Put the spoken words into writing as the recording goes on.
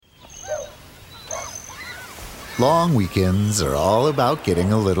Long weekends are all about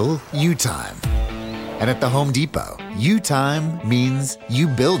getting a little you time. And at the Home Depot, you time means you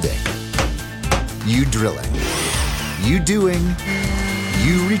building, you drilling, you doing,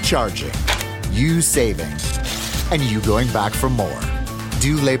 you recharging, you saving, and you going back for more.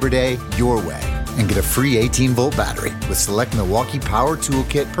 Do Labor Day your way and get a free 18-volt battery with select Milwaukee Power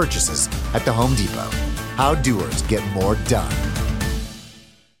Toolkit purchases at the Home Depot. How doers get more done.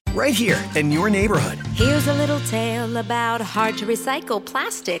 Right here in your neighborhood. Here's a little tale about hard-to-recycle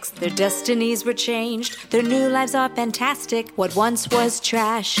plastics. Their destinies were changed. Their new lives are fantastic. What once was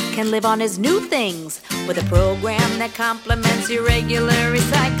trash can live on as new things with a program that complements your regular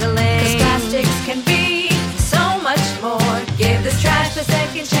recycling. 'Cause plastics can be so much more. Give this trash the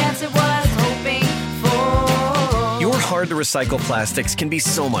second chance it was hoping for. Your hard-to-recycle plastics can be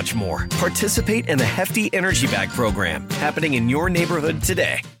so much more. Participate in the Hefty Energy Bag program happening in your neighborhood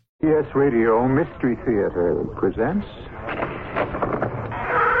today. CBS Radio Mystery Theater presents...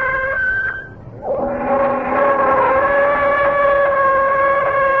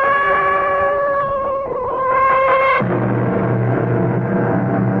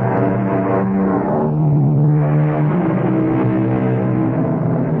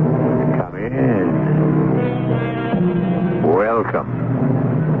 Come in. Welcome.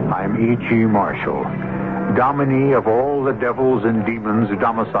 I'm E.G. Marshall, dominee of all the devils and demons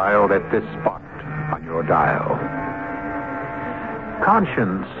domiciled at this spot on your dial.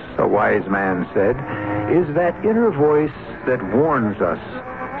 Conscience, a wise man said, is that inner voice that warns us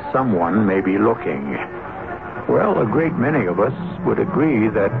someone may be looking. Well, a great many of us would agree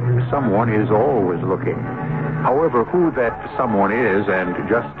that someone is always looking. However, who that someone is and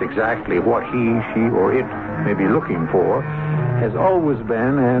just exactly what he, she, or it may be looking for has always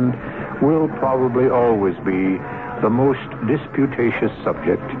been and will probably always be the most disputatious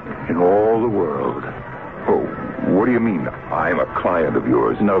subject in all the world. Oh, what do you mean? I'm a client of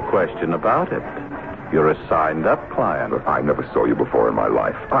yours. No question about it. You're a signed-up client. I never saw you before in my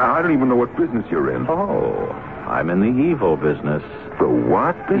life. I don't even know what business you're in. Oh, I'm in the evil business. The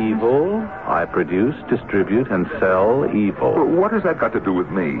what business? Evil. I produce, distribute, and sell evil. Well, what has that got to do with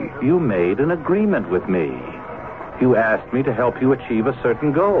me? You made an agreement with me. You asked me to help you achieve a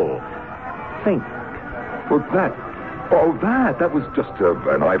certain goal. Think. Well, that was just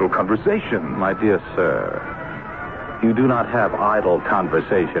an idle conversation. My dear sir, you do not have idle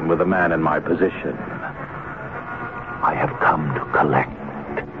conversation with a man in my position. I have come to collect.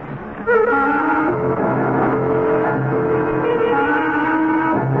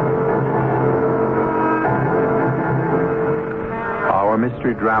 Our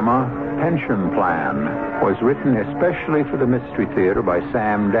mystery drama, Pension Plan, was written especially for the Mystery Theater by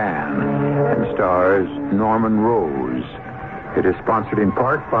Sam Dan and stars Norman Rose. It is sponsored in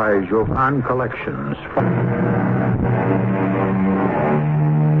part by Jovan Collections.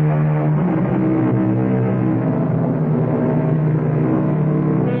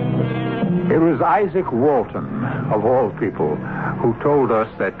 It was Isaac Walton, of all people, who told us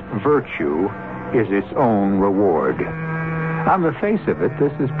that virtue is its own reward. On the face of it,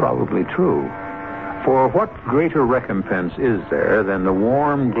 this is probably true. For what greater recompense is there than the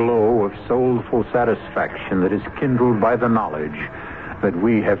warm glow of soulful satisfaction that is kindled by the knowledge that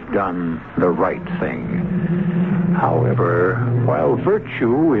we have done the right thing? However, while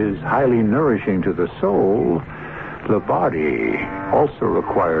virtue is highly nourishing to the soul, the body also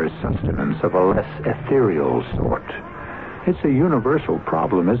requires sustenance of a less ethereal sort. It's a universal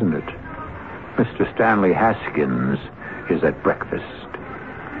problem, isn't it? Mr. Stanley Haskins is at breakfast.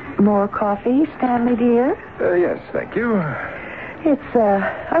 More coffee, Stanley, dear? Yes, thank you. It's a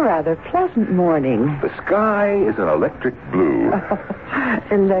rather pleasant morning. The sky is an electric blue.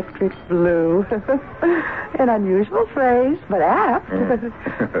 Electric blue. An unusual phrase, but apt.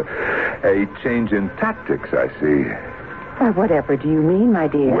 A change in tactics, I see. Whatever do you mean, my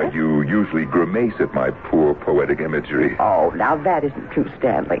dear? Well, you usually grimace at my poor poetic imagery. Oh, now that isn't true,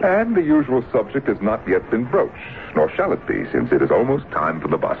 Stanley. And the usual subject has not yet been broached, nor shall it be, since it is almost time for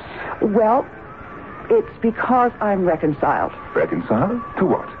the bus. Well, it's because I'm reconciled. Reconciled? To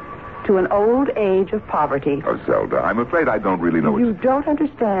what? To an old age of poverty. Oh, Zelda, I'm afraid I don't really know what... You don't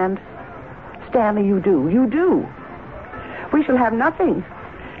understand. Stanley, you do. You do. We shall have nothing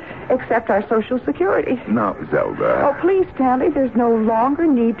except our Social Security. Now, Zelda... Oh, please, Stanley, there's no longer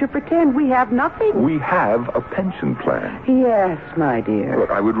need to pretend we have nothing. We have a pension plan. Yes, my dear.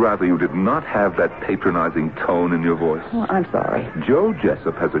 Look, I would rather you did not have that patronizing tone in your voice. Oh, I'm sorry. Joe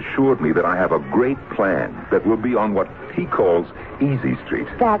Jessup has assured me that I have a great plan that will be on what he calls Easy Street.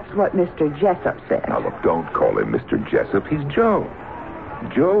 That's what Mr. Jessup said. Now, look, don't call him Mr. Jessup. He's Joe.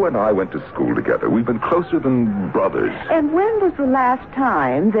 Joe and I went to school together. We've been closer than brothers. And when was the last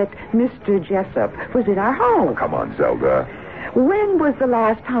time that Mr. Jessup was in our home? Come on, Zelda. When was the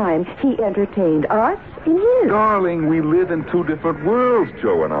last time he entertained us in his? Darling, we live in two different worlds,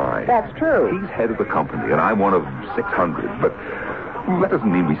 Joe and I. That's true. He's head of the company, and I'm one of 600. But that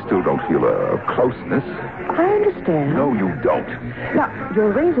doesn't mean we still don't feel a closeness. I understand. No, you don't. Now,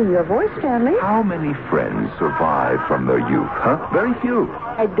 you're raising your voice, Stanley. How many friends survived from their youth, huh? Very few.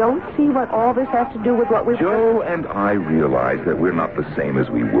 I don't see what all this has to do with what we... Joe and I realize that we're not the same as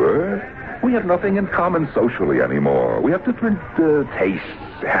we were. We have nothing in common socially anymore. We have different tastes,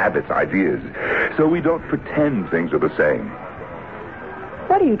 habits, ideas. So we don't pretend things are the same.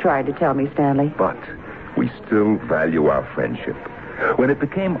 What are you trying to tell me, Stanley? But we still value our friendship. When it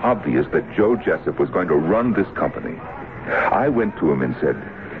became obvious that Joe Jessup was going to run this company, I went to him and said,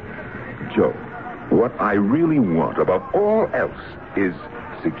 Joe, what I really want above all else is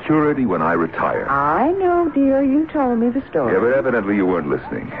security when I retire. I know, dear. You told me the story. Yeah, but evidently you weren't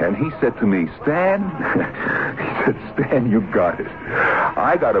listening. And he said to me, Stan, you got it.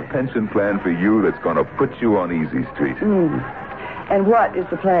 I got a pension plan for you that's going to put you on easy street. And what is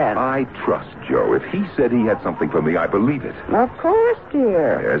the plan? I trust Joe. If he said he had something for me, I believe it. Of course,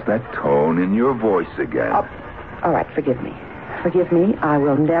 dear. There's that tone in your voice again. All right, forgive me. Forgive me. I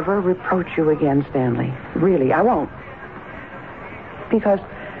will never reproach you again, Stanley. Really, I won't. Because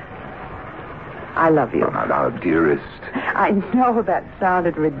I love you. Now, dearest. I know that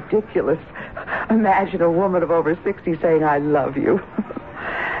sounded ridiculous. Imagine a woman of over 60 saying, I love you.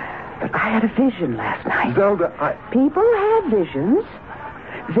 But I had a vision last night. Zelda, People have visions.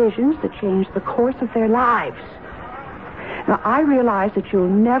 Visions that change the course of their lives. Now, I realize that you'll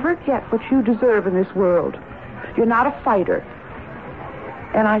never get what you deserve in this world. You're not a fighter.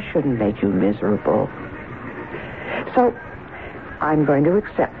 And I shouldn't make you miserable. So, I'm going to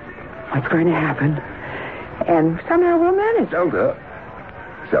accept what's going to happen. And somehow we'll manage. Zelda,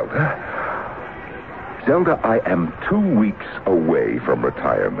 I am 2 weeks away from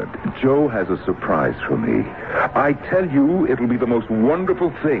retirement. Joe has a surprise for me. I tell you, it'll be the most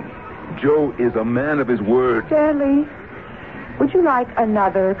wonderful thing. Joe is a man of his word. Stanley, would you like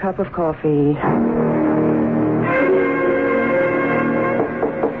another cup of coffee?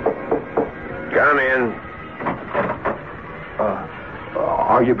 Come in.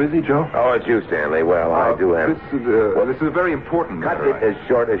 Are you busy, Joe? Oh, it's you, Stanley. Well, I do have... This is a very important Cut matter. it as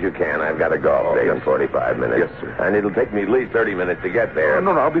short as you can. I've got a golf date in yes. 45 minutes. Yes, sir. And it'll take me at least 30 minutes to get there.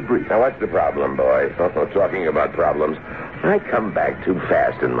 No, I'll be brief. Now, what's the problem, boy? Talking about problems, I come back too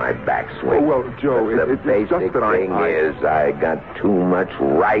fast in my backswing. Oh, well, Joe, But the it's basic just that thing is I got too much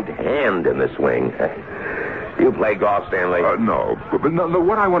right hand in the swing. You play golf, Stanley? No. But no,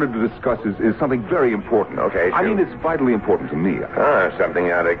 what I wanted to discuss is something very important. Okay, I sure. mean, it's vitally important to me. Something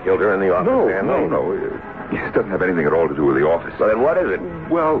out of kilter in the office, Stanley? No. It doesn't have anything at all to do with the office. So then what is it?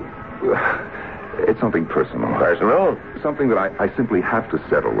 Well, it's something personal. Personal? Something that I simply have to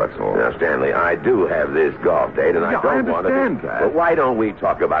settle, that's all. Now, Stanley, I do have this golf date, and I don't want to... I understand that. But why don't we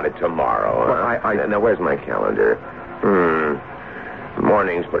talk about it tomorrow? Well, Now, where's my calendar?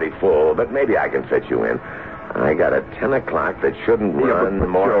 Morning's pretty full, but maybe I can fit you in. I got a 10 o'clock that shouldn't run but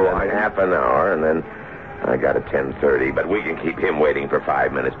more Joe, than half an hour, and then I got a 10:30, but we can keep him waiting for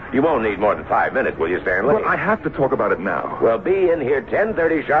 5 minutes. You won't need more than 5 minutes, will you, Stanley? Well, I have to talk about it now. Well, be in here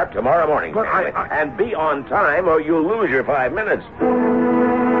 10:30 sharp tomorrow morning, But Stanley. And be on time, or you'll lose your 5 minutes.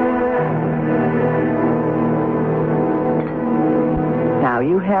 Now,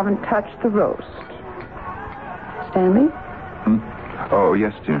 you haven't touched the roast. Stanley? Oh,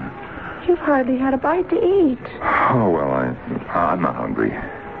 yes, dear. You've hardly had a bite to eat. Oh, well, I'm not hungry.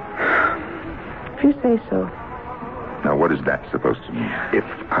 If you say so. Now, what is that supposed to mean? If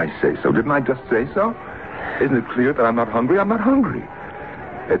I say so. Didn't I just say so? Isn't it clear that I'm not hungry? I'm not hungry.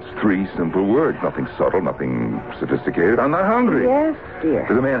 It's 3 simple words. Nothing subtle, nothing sophisticated. I'm not hungry. Yes, dear.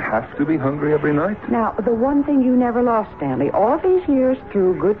 Does a man have to be hungry every night? Now, the one thing you never lost, Stanley, all these years,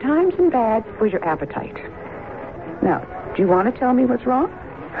 through good times and bad, was your appetite. Now, do you want to tell me what's wrong?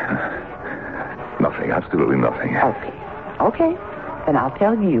 Nothing. Absolutely nothing. Okay. Then I'll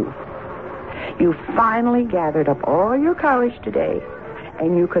tell you. You finally gathered up all your courage today,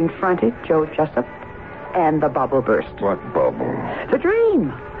 and you confronted Joe Jessup and the bubble burst. What bubble? The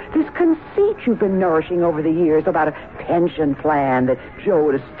dream. This conceit you've been nourishing over the years about a pension plan that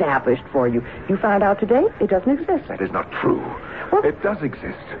Joe had established for you. You found out today it doesn't exist. That is not true. Well, it does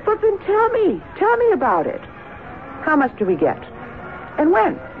exist. But then tell me about it. How much do we get? And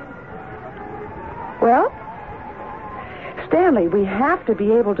when? Well, Stanley, we have to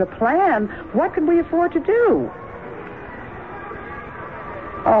be able to plan. What can we afford to do?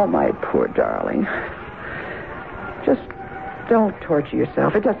 Oh, my poor darling. Just don't torture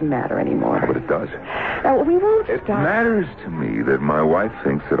yourself. It doesn't matter anymore. But it does. We won't It stop. matters to me that my wife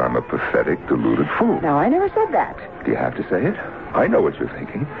thinks that I'm a pathetic, deluded fool. No, I never said that. Do you have to say it? I know what you're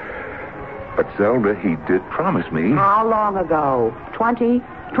thinking. But, Zelda, he did promise me. How long ago? 20,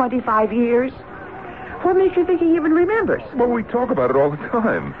 25 years? What makes you think he even remembers? Well, we talk about it all the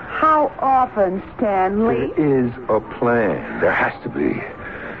time. How often, Stanley? There is a plan. There has to be.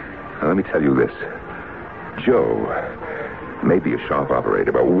 Now, let me tell you this. Joe may be a shop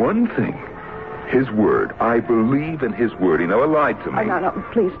operator, but one thing, his word. I believe in his word. He never lied to me. No,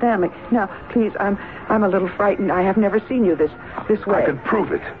 please, Stanley. No, please, I'm a little frightened. I have never seen you this way. I can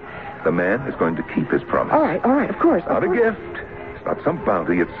prove it. The man is going to keep his promise. All right, of course. Not a gift. It's not some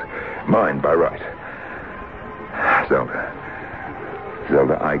bounty. It's mine by right.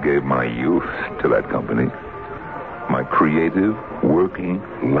 Zelda, I gave my youth to that company. My creative, working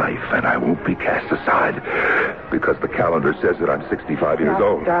life, and I won't be cast aside because the calendar says that I'm 65 years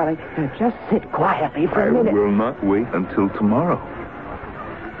old. Darling, now just sit quietly for a minute. I will not wait until tomorrow.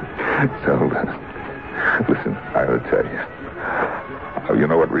 Zelda, listen, I'll tell you. Oh, you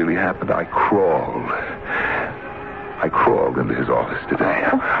know what really happened? I crawled into his office today.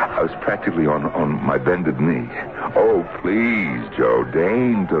 I was practically on my bended knee. Oh, please, Joe,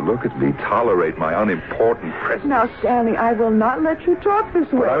 deign to look at me, tolerate my unimportant presence. Now, Stanley, I will not let you talk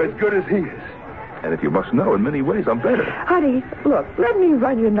this way. But I'm as good as he is. And if you must know, in many ways, I'm better. Honey, look, let me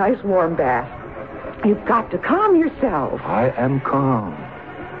run you a nice warm bath. You've got to calm yourself. I am calm.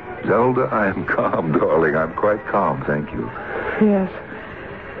 Zelda, I am calm, darling. I'm quite calm, thank you. Yes.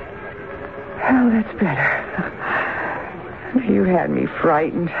 Oh, that's better. You had me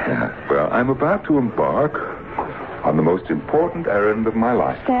frightened. Yeah, well, I'm about to embark on the most important errand of my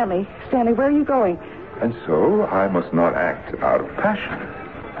life. Stanley, where are you going? And so I must not act out of passion.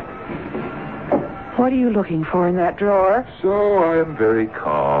 What are you looking for in that drawer? So I am very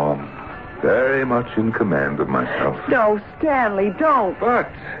calm, very much in command of myself. No, Stanley, don't. But,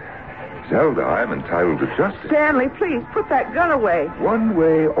 Zelda, I am entitled to justice. Stanley, please, put that gun away. One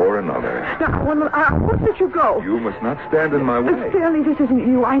way or another. Now, where did you go? You must not stand in my way. Stanley, this isn't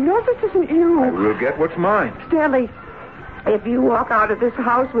you. I know this isn't you. I will get what's mine. Stanley, if you walk out of this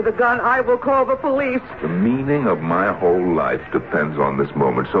house with a gun, I will call the police. The meaning of my whole life depends on this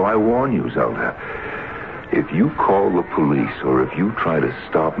moment, so I warn you, Zelda. If you call the police or if you try to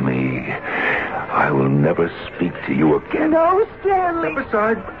stop me, I will never speak to you again. No, Stanley. Step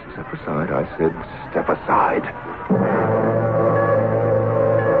aside. Step aside. I said step aside.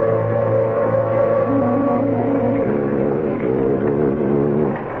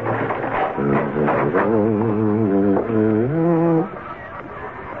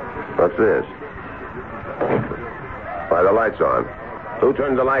 What's this? Why, the light's on. Who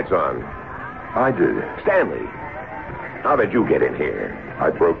turned the lights on? I did. Stanley. How did you get in here? I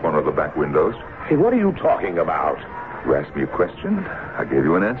broke one of the back windows. Hey, what are you talking about? You asked me a question. I gave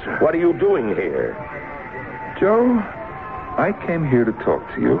you an answer. What are you doing here? Joe, I came here to talk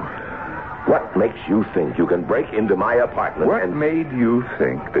to you. What makes you think you can break into my apartment What made you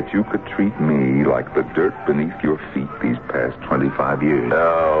think that you could treat me like the dirt beneath your feet these past 25 years?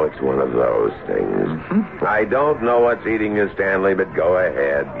 No, it's one of those things. Mm-hmm. I don't know what's eating you, Stanley, but go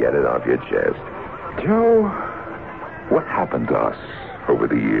ahead. Get it off your chest. Joe, what happened to us over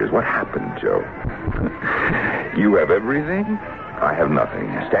the years? What happened, Joe? You have everything. I have nothing.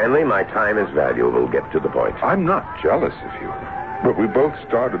 Stanley, my time is valuable. Get to the point. I'm not jealous of you, but we both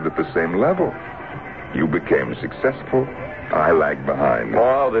started at the same level. You became successful. I lagged behind.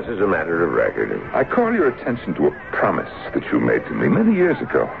 Paul, this is a matter of record. I call your attention to a promise that you made to me many years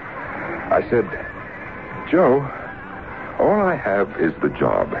ago. I said, Joe, all I have is the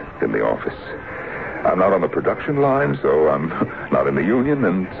job in the office. I'm not on the production line, so I'm not in the union,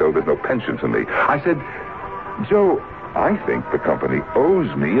 and so there's no pension for me. I said, Joe, I think the company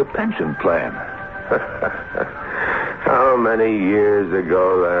owes me a pension plan. How many years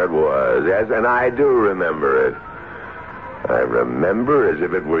ago that was? Yes, and I do remember it. I remember as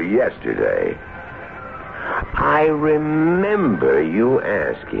if it were yesterday. I remember you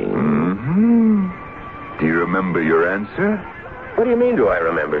asking. Mm-hmm. Do you remember your answer? What do you mean, do I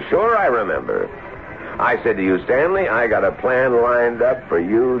remember? Sure, I remember. I said to you, Stanley, I got a plan lined up for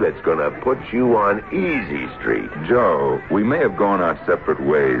you that's going to put you on easy street. Joe, we may have gone our separate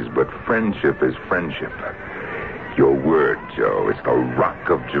ways, but friendship is friendship. Your word, Joe, is the Rock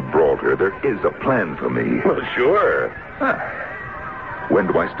of Gibraltar. There is a plan for me. Well, sure. Huh. When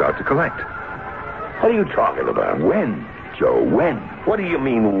do I start to collect? What are you talking about? When, Joe, when? What do you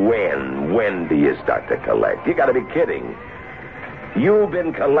mean, when? When do you start to collect? You got to be kidding. You've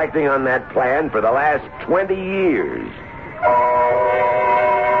been collecting on that plan for the last 20 years.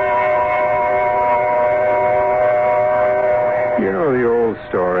 You know the old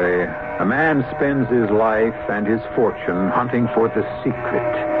story. A man spends his life and his fortune hunting for the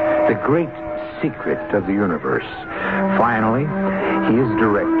secret, the great secret of the universe. Finally, he is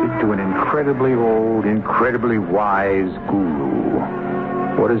directed to an incredibly old, incredibly wise guru.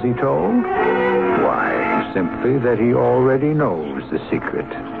 What is he told? Why, simply that he already knows the secret.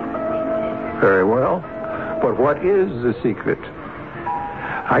 Very well. But what is the secret?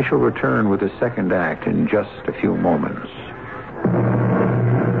 I shall return with the second act in just a few moments.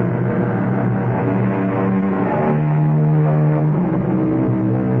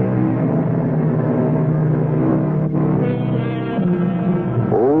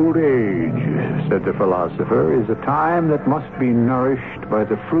 Old age, said the philosopher, is a time that must be nourished by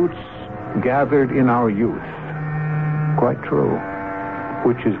the fruits gathered in our youth. Quite true.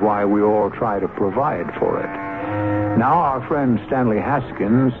 Which is why we all try to provide for it. Now our friend Stanley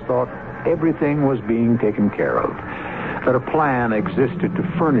Haskins thought everything was being taken care of, that a plan existed to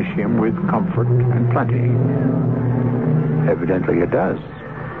furnish him with comfort and plenty. Evidently it does.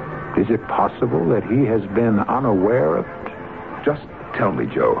 Is it possible that he has been unaware of it? Just tell me,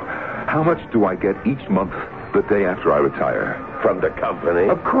 Joe, how much do I get each month the day after I retire? From the company?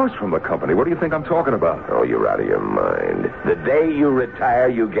 Of course from the company. What do you think I'm talking about? Oh, you're out of your mind. The day you retire,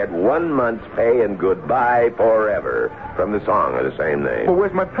 you get 1 month's pay and goodbye forever. From the song of the same name. Well,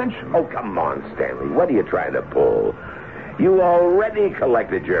 where's my pension? Oh, come on, Stanley. What are you trying to pull? You already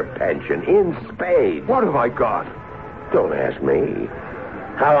collected your pension in spades. What have I got? Don't ask me.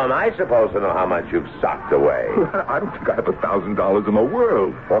 How am I supposed to know how much you've socked away? I don't think I have $1,000 in the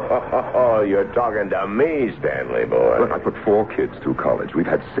world. Oh, you're talking to me, Stanley boy. Look, I put 4 kids through college. We've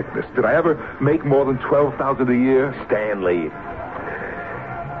had sickness. Did I ever make more than $12,000 a year? Stanley.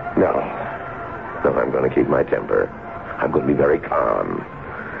 No, I'm going to keep my temper. I'm going to be very calm.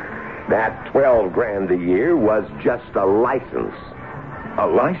 That $12,000 a year was just a license. A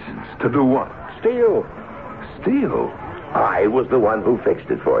license? To do what? Steal. Steal? I was the one who fixed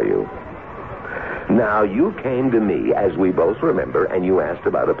it for you. Now, you came to me, as we both remember, and you asked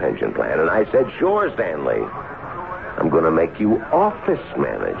about a pension plan, and I said, sure, Stanley. I'm going to make you office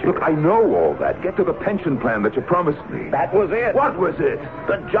manager. Look, I know all that. Get to the pension plan that you promised me. That was it. What was it?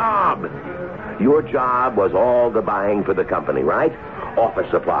 The job. Your job was all the buying for the company, right? Office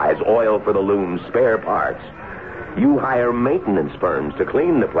supplies, oil for the looms, spare parts. You hire maintenance firms to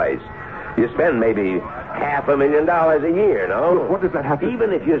clean the place. You spend maybe $500,000 a year, no? Look, what does that have to...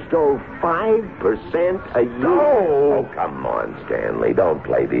 Even if you stole 5% a year. No! Oh, come on, Stanley. Don't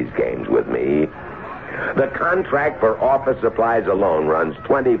play these games with me. The contract for office supplies alone runs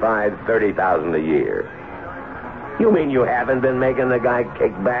 $25,000, $30,000 a year. You mean you haven't been making the guy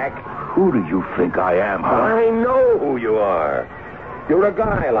kick back? Who do you think I am, huh? I know who you are. You're a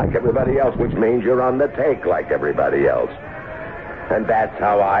guy like everybody else, which means you're on the take like everybody else. And that's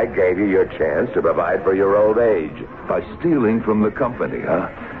how I gave you your chance to provide for your old age. By stealing from the company, huh?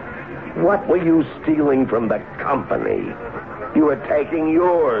 What were you stealing from the company? You were taking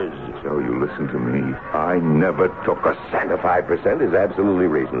yours. So you listen to me. I never took a cent. And the 5% is absolutely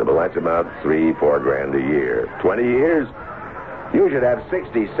reasonable. That's about $3,000-4,000 a year. 20 years? You should have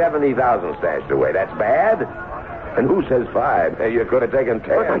 60, 70,000 stashed away. That's bad? And who says 5? Hey, you could have taken 10.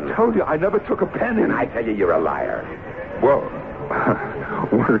 But I told you, I never took a penny. And I tell you, you're a liar. Well,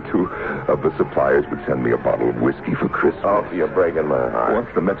 1 or 2 of the suppliers would send me a bottle of whiskey for Christmas. Oh, you're breaking my heart. Once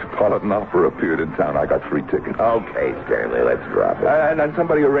the Metropolitan Opera appeared in town, I got free tickets. Okay, Stanley, let's drop it. And then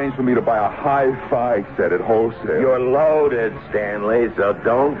somebody arranged for me to buy a hi-fi set at wholesale. You're loaded, Stanley, so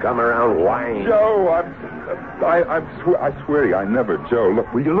don't come around whining. Joe, I swear to you, I never, Joe.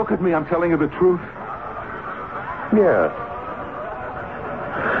 Look, will you look at me? I'm telling you the truth. Yeah,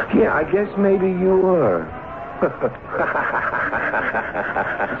 I guess maybe you are.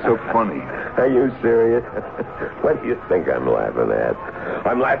 So funny. Are you serious? What do you think I'm laughing at?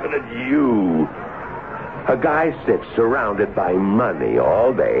 I'm laughing at you. A guy sits surrounded by money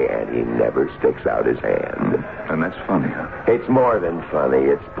all day, and he never sticks out his hand. And that's funny, huh? It's more than funny.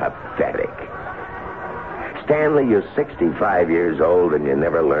 It's pathetic. Stanley, you're 65 years old, and you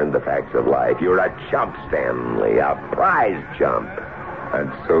never learned the facts of life. You're a chump, Stanley, a prize chump. And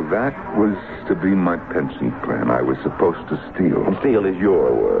so that was to be my pension plan. I was supposed to steal. Steal is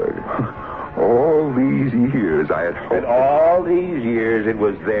your word. All these years I had hoped... And all these years it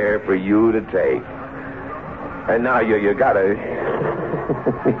was there for you to take. And now you gotta...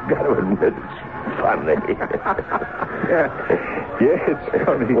 you gotta admit it's funny. Yeah, it's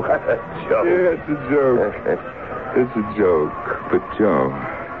funny. What a joke. Yeah, it's a joke. It's a joke. But, Joe,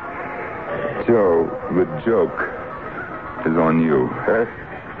 the joke is on you. Huh?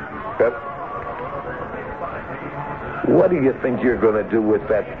 Yep. What do you think you're going to do with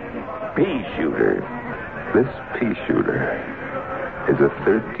that pea shooter? This pea shooter is a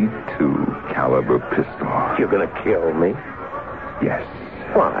 .32 caliber pistol. You're going to kill me? Yes.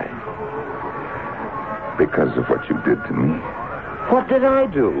 Why? Because of what you did to me. What did I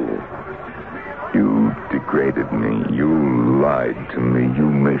do? You degraded me. You lied to me. You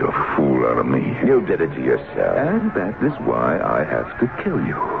made a fool out of me. You did it to yourself. And that is why I have to kill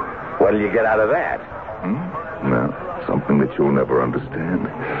you. What do you get out of that? Well, something that you'll never understand.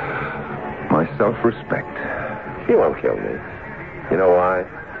 My self-respect. You won't kill me. You know why?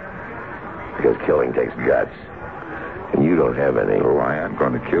 Because killing takes guts. And you don't have any. Oh, I am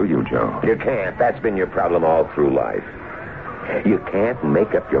going to kill you, Joe. You can't. That's been your problem all through life. You can't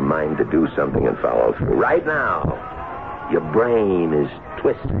make up your mind to do something and follow through. Right now, your brain is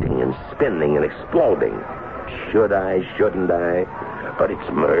twisting and spinning and exploding. Should I? Shouldn't I? But it's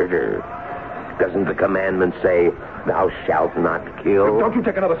murder. Doesn't the commandment say, thou shalt not kill? Don't you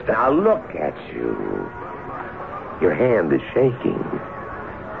take another step. Now look at you. Your hand is shaking.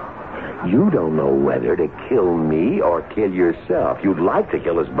 You don't know whether to kill me or kill yourself. You'd like to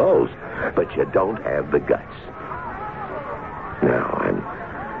kill us both, but you don't have the guts. Now,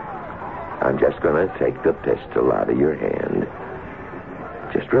 I'm just going to take the pistol out of your hand.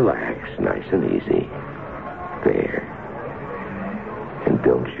 Just relax, nice and easy. There. And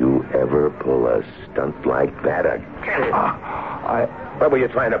don't you ever pull a stunt like that again. What were you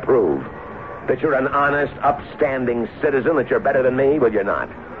trying to prove? That you're an honest, upstanding citizen, that you're better than me? Well, you're not.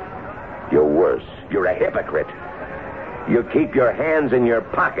 You're worse. You're a hypocrite. You keep your hands in your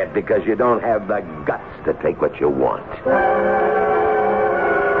pocket because you don't have the guts to take what you want.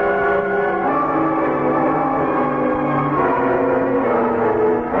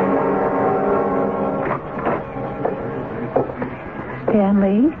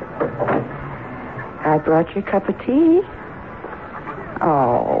 Stanley, I brought you a cup of tea.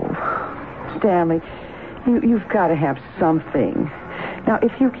 Oh, Stanley, you've got to have something. Now,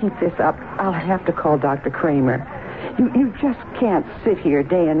 if you keep this up, I'll have to call Dr. Kramer. You just can't sit here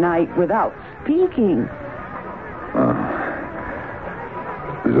day and night without speaking.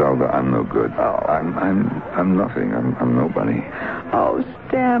 Zelda, I'm no good. Oh. I'm nothing. I'm nobody. Oh,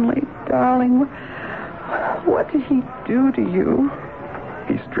 Stanley, darling, what did he do to you?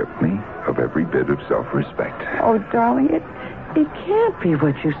 He stripped me of every bit of self-respect. Oh, darling, it can't be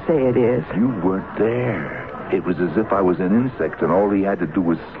what you say it is. You weren't there. It was as if I was an insect, and all he had to do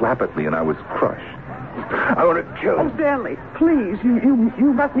was slap at me, and I was crushed. I want to kill him. Oh, Stanley, please,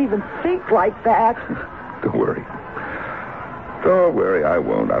 you mustn't even think like that. Don't worry. Don't worry, I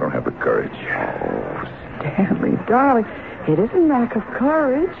won't. I don't have the courage. Oh, Stanley, darling, it isn't lack of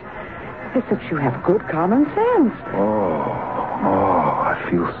courage. It's that you have good common sense. I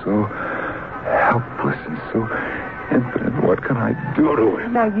feel so helpless and so impotent. What can I do to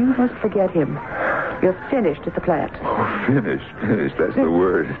him? Now, you must forget him. You're finished at the plant. Oh, finished. That's the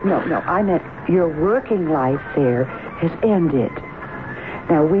word. No, I meant your working life there has ended.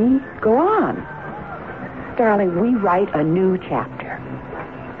 Now, we go on. Darling, we write a new chapter.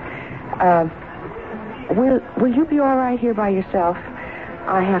 Will you be all right here by yourself?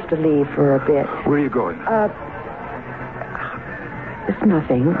 I have to leave for a bit. Where are you going? It's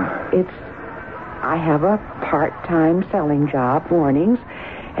nothing. I have a part-time selling job, mornings,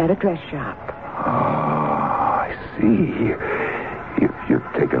 at a dress shop. Oh, I see. You're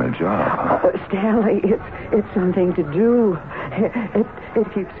taking a job. Oh, Stanley, it's something to do. It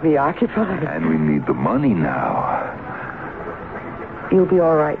keeps me occupied. And we need the money now. You'll be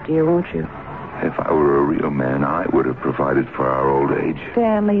all right, dear, won't you? If I were a real man, I would have provided for our old age.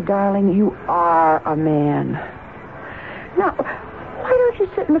 Stanley, darling, you are a man. Now, why don't you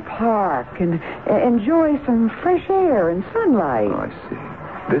sit in the park and enjoy some fresh air and sunlight? Oh, I see.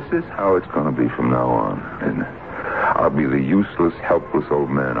 This is how it's going to be from now on. And I'll be the useless, helpless old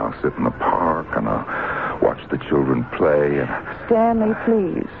man. I'll sit in the park and I'll watch the children play. And Stanley,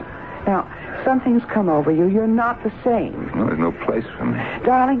 please. Now, something's come over you. You're not the same. Well, there's no place for me.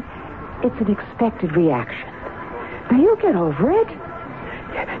 Darling, it's an expected reaction. Now, you'll get over it.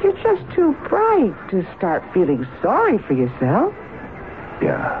 You're just too bright to start feeling sorry for yourself.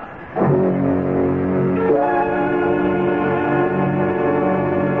 Yeah.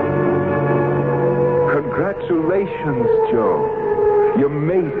 Congratulations, Joe. You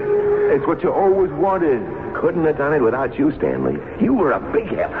made it. It's what you always wanted. couldn't have done it without you, Stanley. You were a big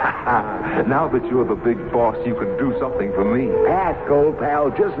help. Now that you're the big boss, you can do something for me. Ask, old pal.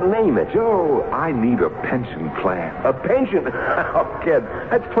 Just name it. Joe, I need a pension plan. A pension? Oh, kid,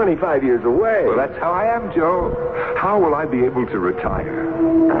 that's 25 years away. Well, that's how I am, Joe. How will I be able to retire?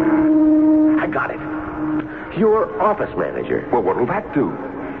 I got it. You're office manager. Well, what'll that do?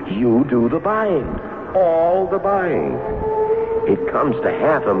 You do the buying. All the buying. It comes to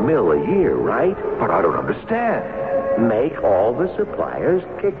 $500,000 a year, right? But I don't understand. Make all the suppliers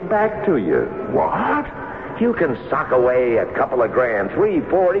kick back to you. What? You can sock away a couple of grand, 3,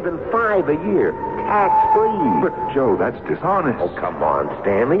 4, even 5 a year. Tax-free. But, Joe, that's dishonest. Oh, come on,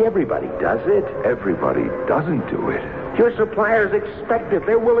 Stanley. Everybody does it. Everybody doesn't do it. Your suppliers expect it.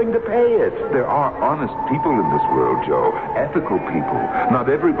 They're willing to pay it. There are honest people in this world, Joe. Ethical people. Not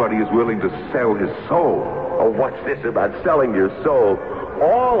everybody is willing to sell his soul. Oh, what's this about selling your soul?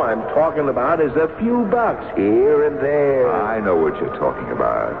 All I'm talking about is a few bucks here and there. I know what you're talking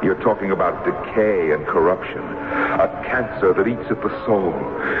about. You're talking about decay and corruption. A cancer that eats at the soul.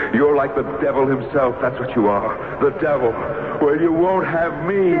 You're like the devil himself. That's what you are. The devil. Well, you won't have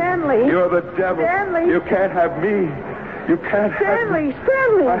me. Stanley. You're the devil. Stanley. You can't have me. You can't have me.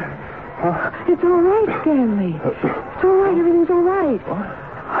 Stanley. It's all right, Stanley. It's all right. Everything's all right. What?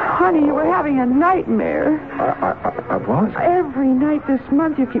 Honey, you were having a nightmare. I was? Every night this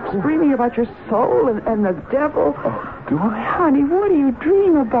month you keep screaming about your soul and the devil. Oh, do I? Honey, what do you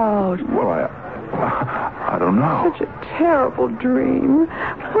dream about? Well, I don't know. Such a terrible dream.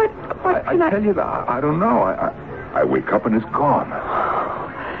 What I tell you that I don't know. I wake up and it's gone.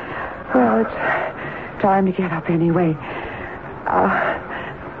 Well, it's time to get up anyway. I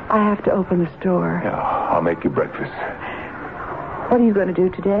have to open the store. Yeah, I'll make you breakfast. What are you going to do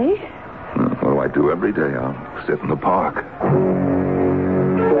today? What do I do every day? I'll sit in the park.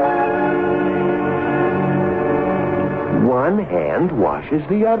 One hand washes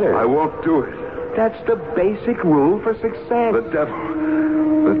the other. I won't do it. That's the basic rule for success. The devil.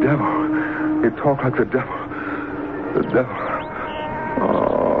 The devil. You talk like the devil. The devil.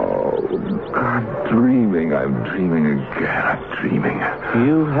 Oh, I'm dreaming. I'm dreaming again. I'm dreaming.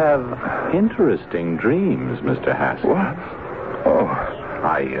 You have interesting dreams, Mr. Haskins. What? Oh.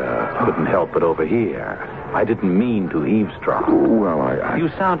 I couldn't help but overhear. I didn't mean to eavesdrop. Well, You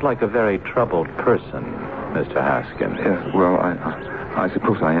sound like a very troubled person, Mr. Haskins. Yes, well, I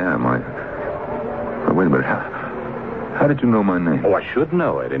suppose I am. Wait a minute. How did you know my name? Oh, I should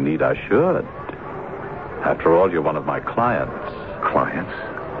know it. Indeed, I should. After all, you're one of my clients. Clients?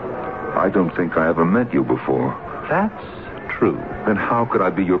 I don't think I ever met you before. That's true. Then how could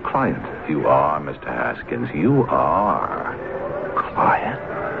I be your client? You are, Mr. Haskins. You are. Client?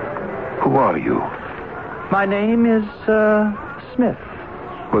 Who are you? My name is, Smith.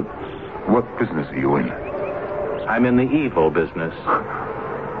 But what business are you in? I'm in the evil business.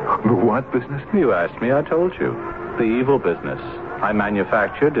 The what business? You asked me, I told you. The evil business. I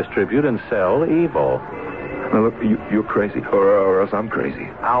manufacture, distribute, and sell evil. Now, look, you're crazy, or else I'm crazy.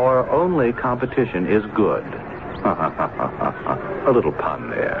 Our only competition is good. A little pun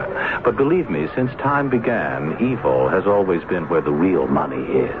there. But believe me, since time began, evil has always been where the real money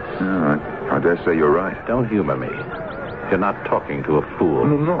is. I dare say you're right. Don't humor me. You're not talking to a fool.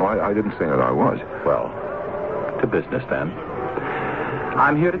 No, I didn't say that I was. Well, to business then.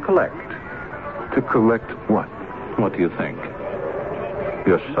 I'm here to collect. To collect what? What do you think?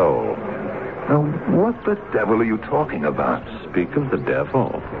 Your soul. Now, what the devil are you talking about? Speak of the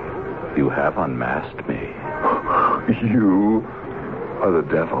devil. You have unmasked me. You are the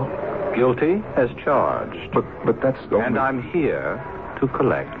devil? Guilty as charged. But that's only... And I'm here to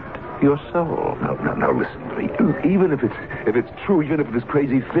collect your soul. Now, listen to me. Even if it's true, even if this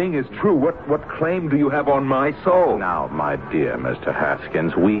crazy thing is true, what claim do you have on my soul? Now, my dear Mr.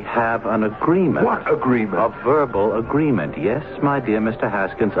 Haskins, we have an agreement. What agreement? A verbal agreement. Yes, my dear Mr.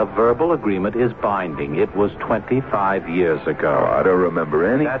 Haskins, a verbal agreement is binding. It was 25 years ago. Oh, I don't remember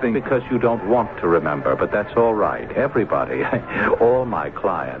anything. That's because you don't want to remember, but that's all right. Everybody, all my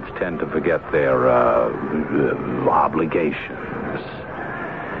clients tend to forget their obligations.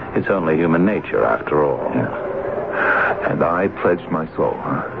 It's only human nature, after all. Yeah. And I pledged my soul,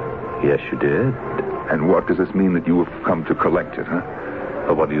 huh? Yes, you did. And what does this mean that you have come to collect it, huh?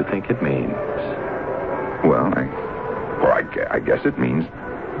 But what do you think it means? Well, I guess it means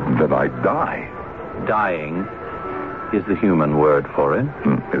that I die. Dying is the human word for it.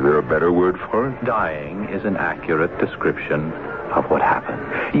 Is there a better word for it? Dying is an accurate description of what happened.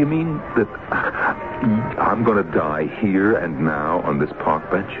 You mean that I'm going to die here and now on this park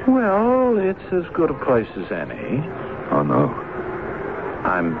bench? Well, it's as good a place as any. Oh, no.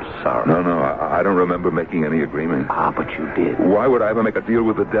 I'm sorry. No, I don't remember making any agreement. But you did. Why would I ever make a deal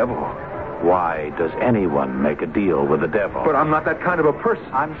with the devil? Why does anyone make a deal with the devil? But I'm not that kind of a person.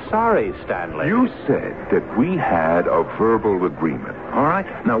 I'm sorry, Stanley. You said that we had a verbal agreement, all right?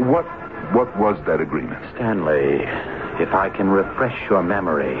 Now, what was that agreement? Stanley, if I can refresh your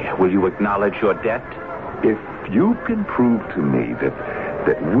memory, will you acknowledge your debt? If you can prove to me that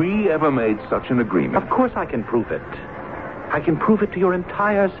we ever made such an agreement... Of course I can prove it. I can prove it to your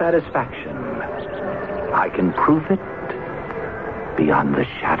entire satisfaction. I can prove it beyond the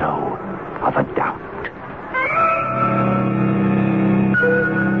shadow of a doubt.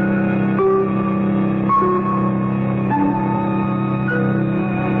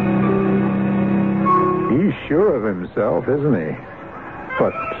 He's sure of himself, isn't he?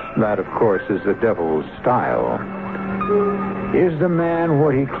 But that, of course, is the devil's style. Is the man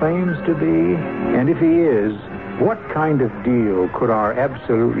what he claims to be? And if he is, what kind of deal could our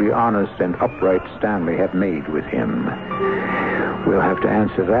absolutely honest and upright Stanley have made with him? We'll have to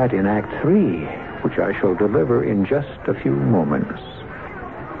answer that in Act 3, which I shall deliver in just a few moments.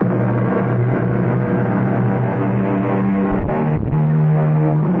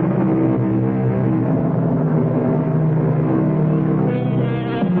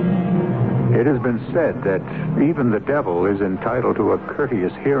 It has been said that even the devil is entitled to a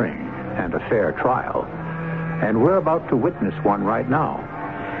courteous hearing and a fair trial. And we're about to witness one right now.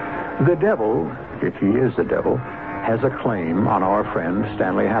 The devil, if he is the devil, has a claim on our friend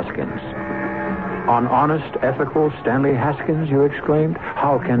Stanley Haskins. On honest, ethical Stanley Haskins, you exclaimed?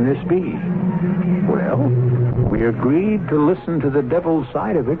 How can this be? Well, we agreed to listen to the devil's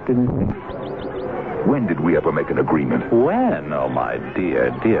side of it, didn't we? When did we ever make an agreement? When? Oh, my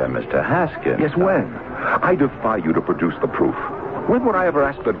dear Mr. Haskins. Yes, when? I defy you to produce the proof. When would I ever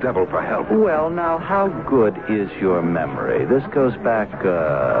ask the devil for help? Well, now, how good is your memory? This goes back,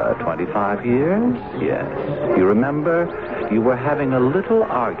 25 years? Yes. You remember? You were having a little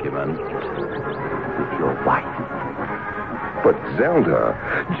argument with your wife. But, Zelda,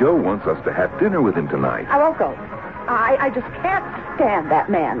 Joe wants us to have dinner with him tonight. I won't go. I just can't stand that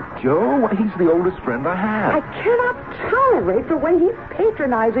man. Joe? He's the oldest friend I have. I cannot tolerate the way he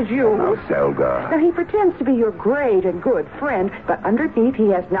patronizes you. Now, Zelda. Now, he pretends to be your great and good friend, but underneath he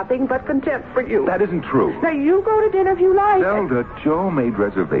has nothing but contempt for you. That isn't true. Now, you go to dinner if you like. Zelda, Joe made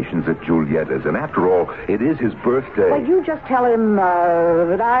reservations at Julietta's, and after all, it is his birthday. Well, you just tell him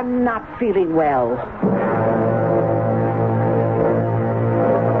that I'm not feeling well.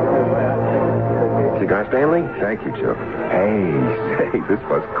 Cigar, Stanley? Thank you, Joe. Hey, say, this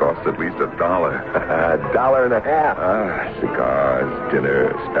must cost at least $1. $1.50. Cigars,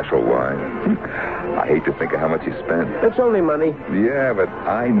 dinner, special wine. I hate to think of how much you spent. It's only money. Yeah, but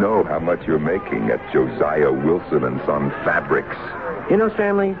I know how much you're making at Josiah Wilson and Son Fabrics. You know,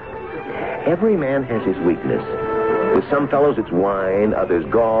 Stanley, every man has his weakness. With some fellows, it's wine, others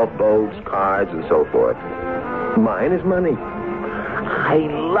golf, boats, cards, and so forth. Mine is money. I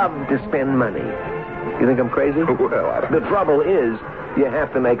love to spend money. You think I'm crazy? Well, The trouble is, you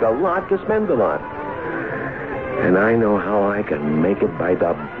have to make a lot to spend a lot. And I know how I can make it by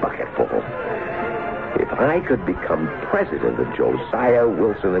the bucketful. If I could become president of Josiah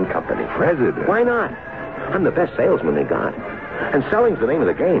Wilson and Company. President? Why not? I'm the best salesman they got. And selling's the name of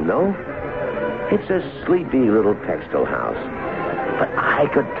the game, no? It's a sleepy little textile house. But I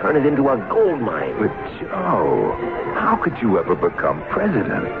could turn it into a gold mine. But, Joe, how could you ever become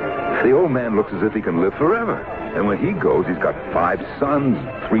president? The old man looks as if he can live forever. And when he goes, he's got 5 sons,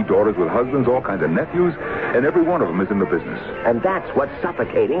 3 daughters with husbands, all kinds of nephews, and every one of them is in the business. And that's what's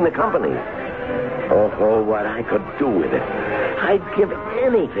suffocating the company. Oh, what I could do with it. I'd give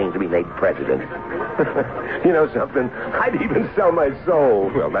anything to be made president. You know something? I'd even sell my soul.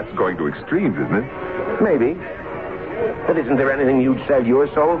 Well, that's going to extremes, isn't it? Maybe. But isn't there anything you'd sell your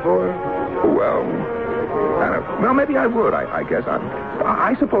soul for? Well, well, maybe I would, I guess.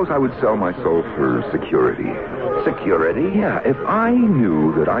 I suppose I would sell my soul for security. Security? Yeah, if I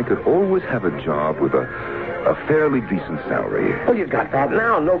knew that I could always have a job with a fairly decent salary. Well, you got that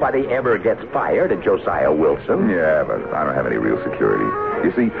now. Nobody ever gets fired at Josiah Wilson. Yeah, but I don't have any real security.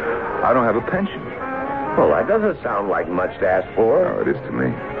 You see, I don't have a pension. Well, that doesn't sound like much to ask for. Oh, it is to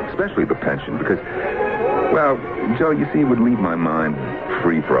me. Especially the pension, because, well, Joe, you see, it would leave my mind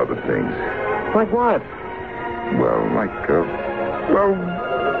free for other things. Like what? Well, like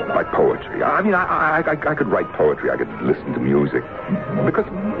poetry. I mean, I could write poetry. I could listen to music. Because,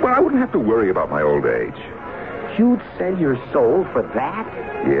 well, I wouldn't have to worry about my old age. You'd sell your soul for that?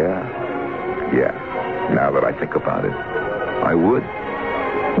 Yeah. Now that I think about it, I would.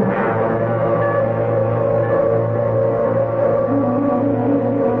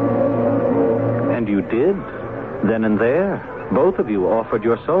 You did. Then and there. Both of you offered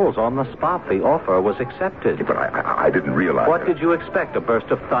your souls on the spot. The offer was accepted. But I didn't realize... What did you expect? A burst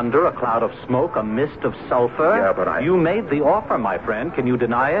of thunder, a cloud of smoke, a mist of sulfur? Yeah, but You made the offer, my friend. Can you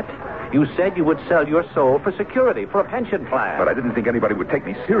deny it? You said you would sell your soul for security, for a pension plan. But I didn't think anybody would take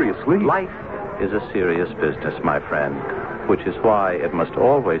me seriously. Life is a serious business, my friend, which is why it must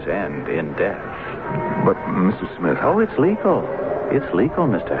always end in death. But, Mr. Smith... Oh, it's legal. It's legal,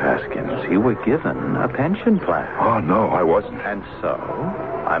 Mr. Haskins. You were given a pension plan. Oh, no, I wasn't. And so,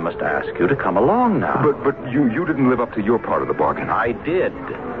 I must ask you to come along now. But you didn't live up to your part of the bargain. I did.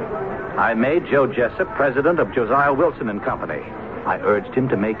 I made Joe Jessup president of Josiah Wilson and Company. I urged him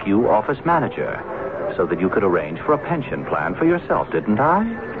to make you office manager so that you could arrange for a pension plan for yourself, didn't I?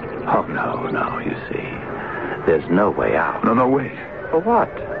 Oh, no, you see. There's no way out. No, wait. For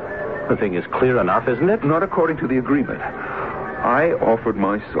what? The thing is clear enough, isn't it? Not according to the agreement. I offered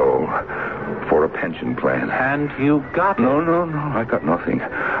my soul for a pension plan. And you got it? No. I got nothing.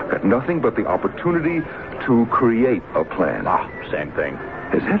 I got nothing but the opportunity to create a plan. Same thing.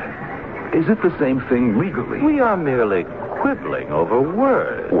 Is it? Is it the same thing legally? We are merely quibbling over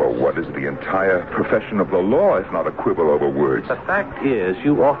words. Well, what is the entire profession of the law if not a quibble over words? The fact is,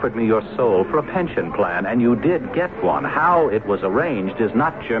 you offered me your soul for a pension plan, and you did get one. How it was arranged is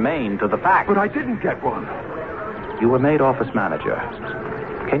not germane to the fact. But I didn't get one. You were made office manager.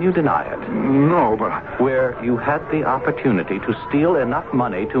 Can you deny it? No, but... Where you had the opportunity to steal enough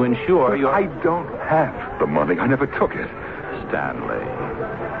money to ensure your... I don't have the money. I never took it. Stanley,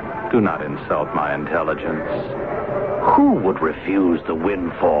 do not insult my intelligence. Who would refuse the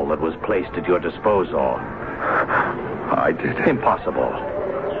windfall that was placed at your disposal? I did. Impossible.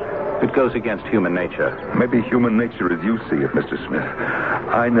 It goes against human nature. Maybe human nature as you see it, Mr. Smith.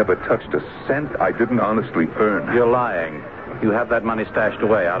 I never touched a cent I didn't honestly earn. You're lying. You have that money stashed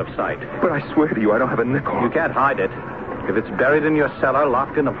away out of sight. But I swear to you, I don't have a nickel. You can't hide it. If it's buried in your cellar,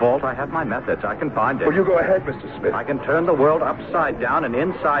 locked in a vault, I have my methods. I can find it. Well, you go ahead, Mr. Smith. I can turn the world upside down and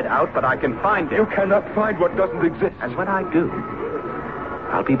inside out, but I can find it. You cannot find what doesn't exist. And when I do,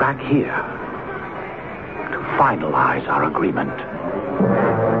 I'll be back here to finalize our agreement.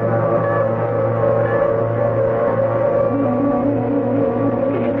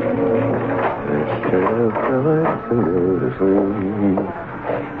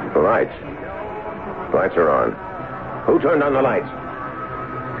 The lights. Lights are on. Who turned on the lights?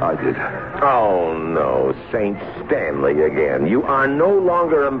 I did. Oh, no. St. Stanley again. You are no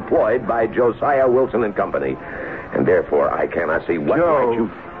longer employed by Josiah Wilson and Company. And therefore, I cannot see what right you...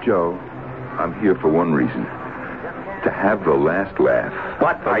 Joe, I'm here for one reason. To have the last laugh.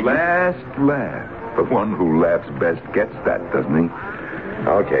 What the last laugh. The one who laughs best gets that, doesn't he?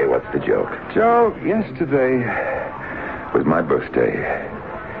 Okay, what's the joke? Joe, yesterday was my birthday.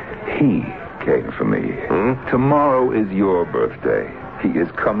 He came for me. Tomorrow is your birthday. He is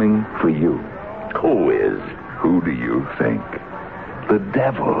coming for you. Who is? Who do you think? The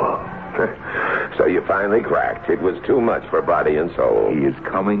devil. So you finally cracked. It was too much for body and soul. He is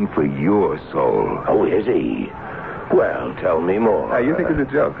coming for your soul. Oh, is he? Well, tell me more. Now, you think it's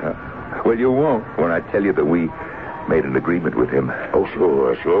a joke, huh? Well, you won't when I tell you that we made an agreement with him. Oh,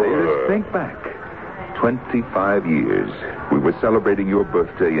 sure. Just think back. 25 years. We were celebrating your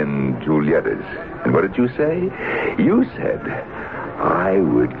birthday in Julietta's. And what did you say? You said, I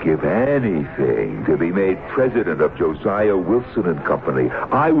would give anything to be made president of Josiah Wilson and Company.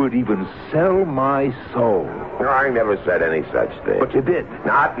 I would even sell my soul. No, I never said any such thing. But you did.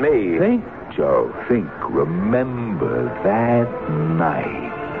 Not me. Think, Joe. Think. Remember that night.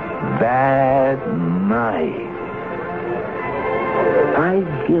 That night.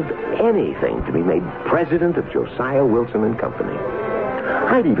 I'd give anything to be made president of Josiah Wilson and Company.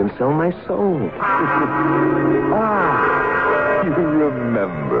 I'd even sell my soul. You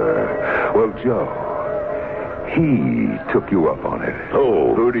remember. Well, Joe, he took you up on it.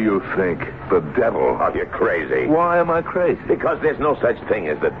 Who do you think? The devil. Oh, you're crazy. Why am I crazy? Because there's no such thing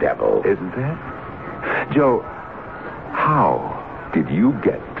as the devil. Isn't there? Joe, how did you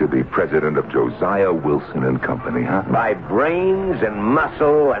get to be president of Josiah Wilson and Company, huh? By brains and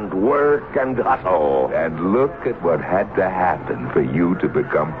muscle and work and hustle. And look at what had to happen for you to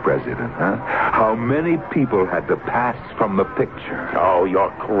become president, huh? How many people had to pass from the picture? Oh,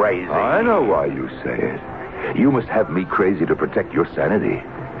 you're crazy. I know why you say it. You must have me crazy to protect your sanity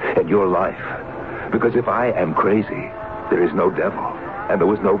and your life. Because if I am crazy, there is no devil, and there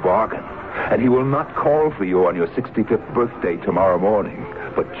was no bargain. And he will not call for you on your 65th birthday tomorrow morning.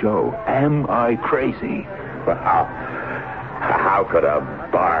 But, Joe, am I crazy? Well, how could a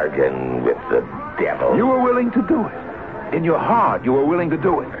bargain with the devil? You were willing to do it. In your heart, you were willing to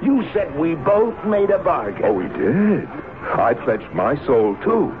do it. You said we both made a bargain. Oh, we did. I pledged my soul,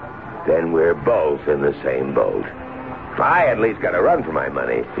 too. Then we're both in the same boat. I at least got to run for my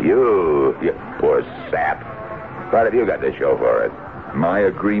money. You poor sap. What have you got to show for it? My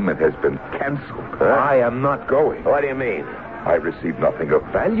agreement has been canceled. Huh? I am not going. What do you mean? I received nothing of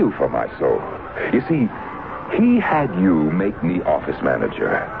value for my soul. You see, he had you make me office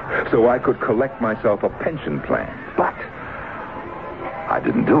manager so I could collect myself a pension plan. But I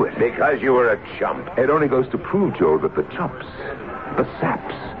didn't do it. Because you were a chump. It only goes to prove, Joe, that the chumps, the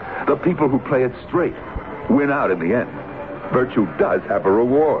saps, the people who play it straight win out in the end. Virtue does have a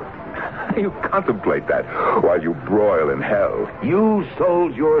reward. You contemplate that while you broil in hell. You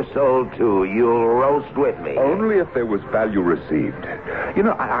sold your soul, too. You'll roast with me. Only if there was value received. You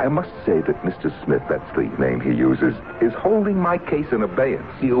know, I must say that Mr. Smith, that's the name he uses, is holding my case in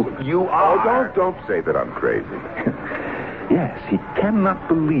abeyance. You are. Oh, don't say that I'm crazy. Yes, he cannot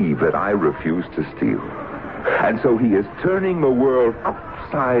believe that I refuse to steal. And so he is turning the world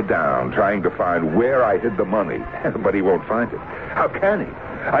upside down, trying to find where I hid the money. But he won't find it. How can he?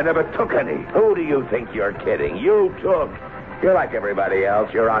 I never took any. Who do you think you're kidding? You took. You're like everybody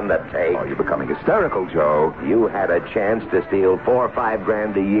else. You're on the take. Oh, you're becoming hysterical, Joe. You had a chance to steal $4 or $5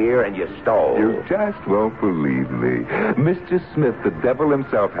 grand a year, and you stole. You just won't believe me. Mr. Smith, the devil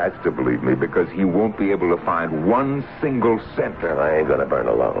himself, has to believe me because he won't be able to find one single cent. Well, I ain't going to burn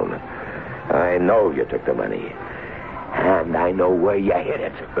alone. I know you took the money. And I know where you hid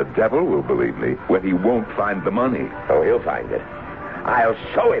it. The devil will believe me when he won't find the money. Oh, he'll find it. I'll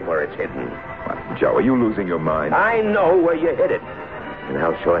show him where it's hidden. Joe, are you losing your mind? I know where you hid it. And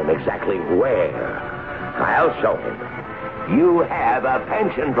I'll show him exactly where. I'll show him. You have a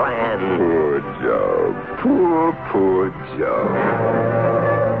pension plan. Poor Joe. Poor Joe.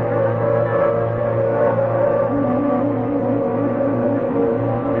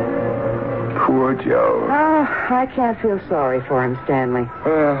 Poor Joe. Oh, I can't feel sorry for him, Stanley.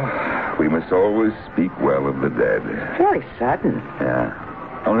 We must always speak well of the dead. Very sudden. Yeah.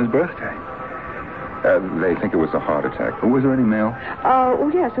 On his birthday. They think it was a heart attack. Was there any mail?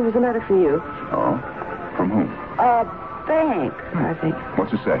 Oh, yes, it was a letter for you. Oh? From whom? Bank, I think.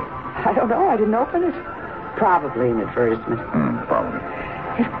 What's it say? I don't know. I didn't open it. Probably an advertisement. Probably.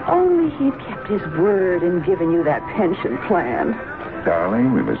 If only he'd kept his word and given you that pension plan.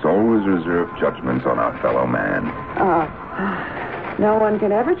 Darling, we must always reserve judgments on our fellow man. No one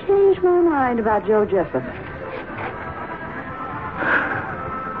can ever change my mind about Joe Jessup.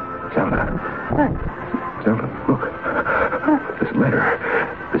 Zelda. What? Zelda, look.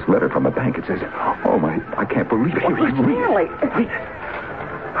 This letter from the bank. It says, oh, my, I can't believe it. Read Really? it.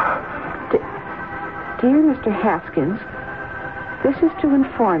 Dear Mr. Haskins, this is to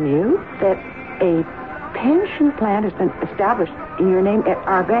inform you that a pension plan has been established in your name at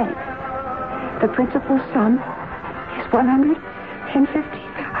our bank. The principal sum is $150,000.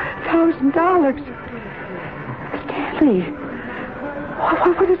 Stanley,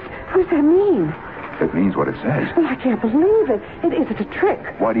 what does that mean? It means what it says. Well, I can't believe it. It's a trick.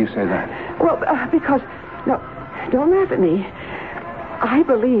 Why do you say that? Well, because... No, don't laugh at me. I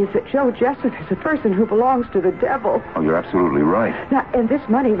believe that Joe Jessup is a person who belongs to the devil. Oh, you're absolutely right. Now, and this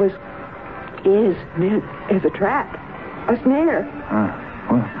money is meant as a trap, a snare.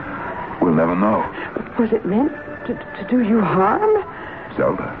 Well, we'll never know. Was it meant to do you harm?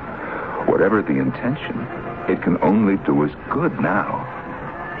 Zelda, whatever the intention, it can only do us good now.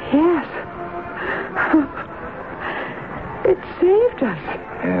 Yes. It saved us.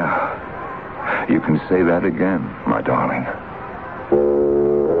 Yeah. You can say that again, my darling.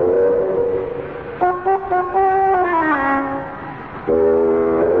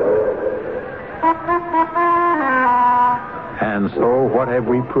 And so, what have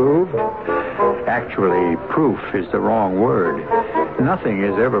we proved? Actually, proof is the wrong word. Nothing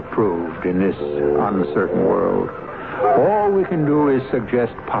is ever proved in this uncertain world. All we can do is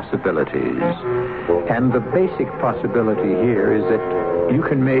suggest possibilities. And the basic possibility here is that you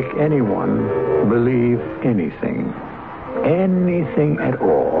can make anyone believe anything. Anything at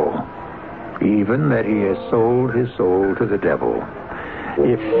all. Even that he has sold his soul to the devil.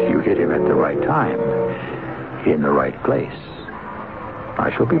 If you hit him at the right time, in the right place. I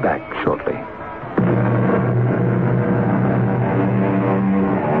shall be back shortly.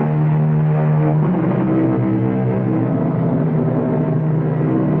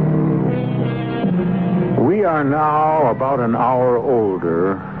 We are now about an hour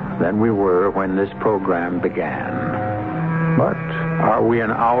older than we were when this program began. But are we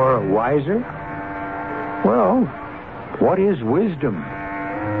an hour wiser? Well, what is wisdom?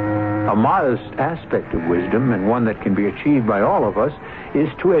 A modest aspect of wisdom, and one that can be achieved by all of us, is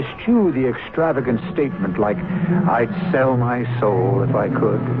to eschew the extravagant statement like, I'd sell my soul if I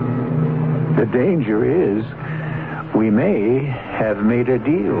could. The danger is we may have made a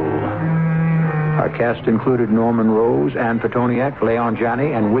deal. Our cast included Norman Rose, Anne Petoniak, Leon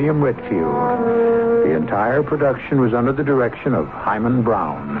Janney, and William Whitfield. The entire production was under the direction of Hyman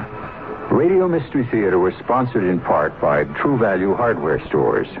Brown. Radio Mystery Theater was sponsored in part by True Value Hardware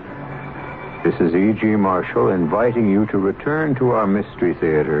Stores. This is E.G. Marshall inviting you to return to our Mystery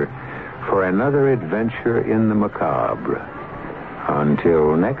Theater for another adventure in the macabre.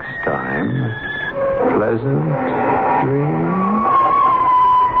 Until next time, pleasant dreams.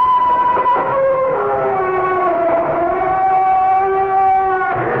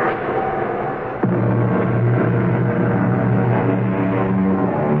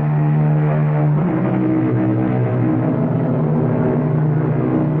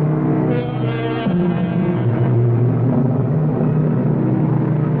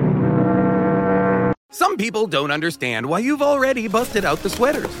 Some people don't understand why you've already busted out the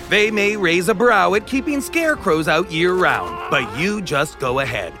sweaters. They may raise a brow at keeping scarecrows out year-round, but you just go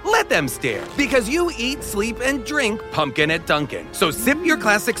ahead. Let them stare, because you eat, sleep, and drink pumpkin at Dunkin'. So sip your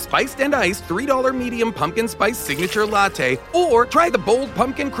classic spiced and iced $3 medium pumpkin spice signature latte, or try the bold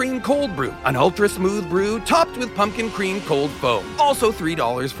pumpkin cream cold brew, an ultra-smooth brew topped with pumpkin cream cold foam. Also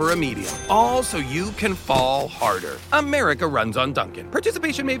 $3 for a medium. All so you can fall harder. America runs on Dunkin'.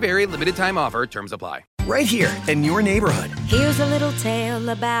 Participation may vary. Limited time offer. Terms apply. Right here in your neighborhood. Here's a little tale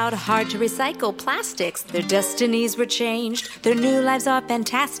about hard-to-recycle plastics. Their destinies were changed. Their new lives are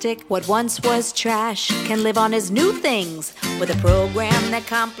fantastic. What once was trash can live on as new things with a program that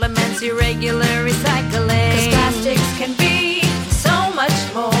complements your regular recycling. 'Cause plastics can be so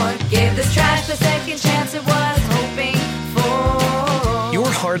much more. Give this trash the second chance it was hoping for. Your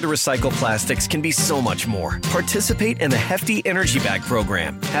hard-to-recycle plastics can be so much more. Participate in the Hefty Energy Bag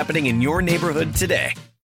program happening in your neighborhood today.